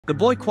The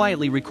boy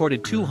quietly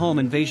recorded 2 home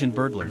invasion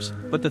burglars,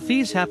 but the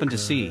thieves happened to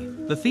see.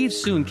 The thieves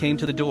soon came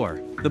to the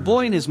door. The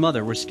boy and his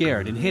mother were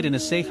scared and hid in a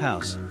safe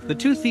house. The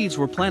 2 thieves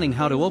were planning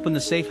how to open the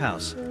safe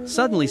house.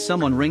 Suddenly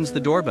someone rings the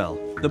doorbell.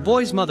 The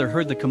boy's mother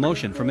heard the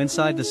commotion from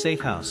inside the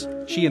safe house.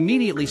 She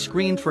immediately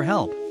screamed for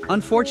help.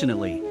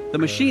 Unfortunately, the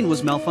machine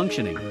was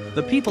malfunctioning.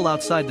 The people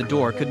outside the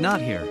door could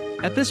not hear.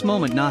 At this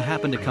moment Na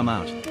happened to come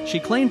out. She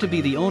claimed to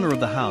be the owner of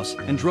the house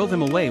and drove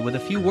him away with a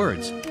few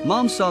words.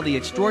 Mom saw the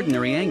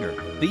extraordinary anger.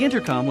 The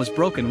intercom was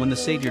broken when the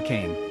savior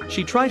came.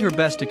 She tried her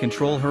best to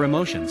control her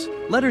emotions.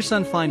 Let her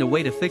son find a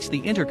way to fix the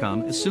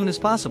intercom as soon as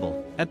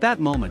possible. At that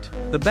moment,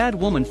 the bad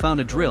woman found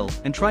a drill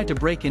and tried to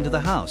break into the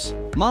house.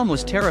 Mom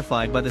was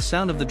terrified by the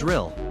sound of the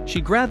drill. She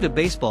grabbed a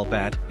baseball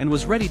bat and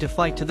was ready to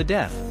fight to the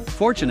death.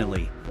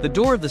 Fortunately, the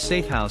door of the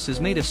safe house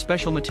is made of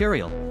special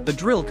material. The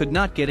drill could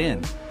not get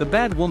in. The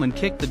bad woman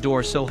kicked the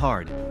door so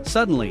hard.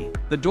 Suddenly,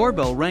 the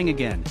doorbell rang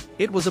again.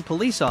 It was a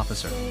police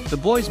officer. The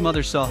boy's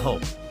mother saw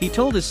hope. He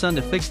told his son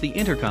to fix the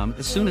intercom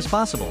as soon as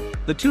possible.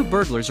 The 2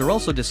 burglars are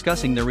also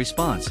discussing their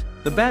response.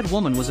 The bad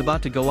woman was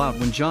about to go out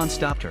when John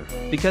stopped her,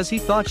 because he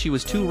thought she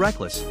was too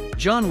reckless.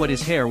 John wet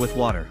his hair with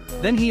water.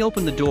 Then he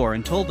opened the door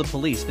and told the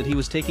police that he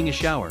was taking a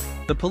shower.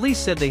 The police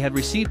said they had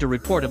received a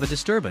report of a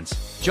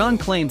disturbance. John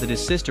claimed that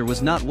his sister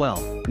was not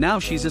well. Now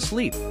she's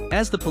asleep.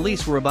 As the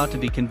police were about to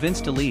be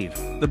convinced to leave,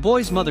 the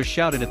boy's mother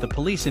shouted at the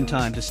police in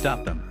time to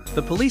stop them.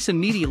 The police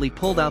immediately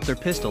pulled out their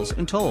pistols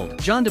and told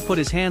John to put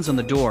his hands on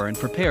the door and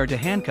prepare to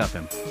handcuff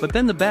him. But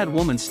then the bad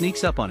woman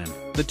sneaks up on him.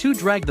 The 2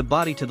 dragged the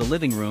body to the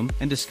living room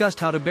and discussed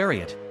how to bury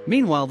it.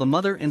 Meanwhile, the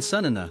mother and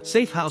son in the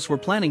safe house were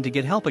planning to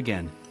get help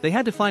again. They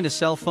had to find a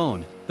cell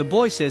phone. The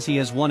boy says he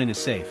has one in his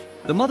safe.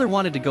 The mother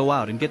wanted to go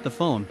out and get the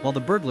phone while the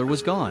burglar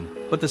was gone.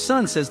 But the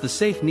son says the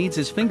safe needs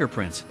his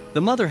fingerprints.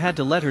 The mother had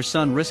to let her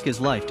son risk his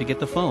life to get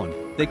the phone.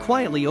 They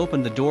quietly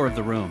opened the door of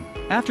the room.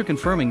 After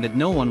confirming that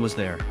no one was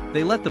there,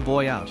 they let the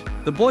boy out.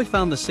 The boy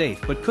found the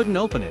safe but couldn't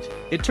open it.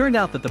 It turned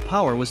out that the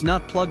power was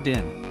not plugged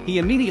in. He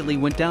immediately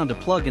went down to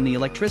plug in the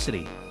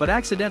electricity, but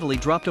accidentally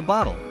dropped a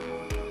bottle.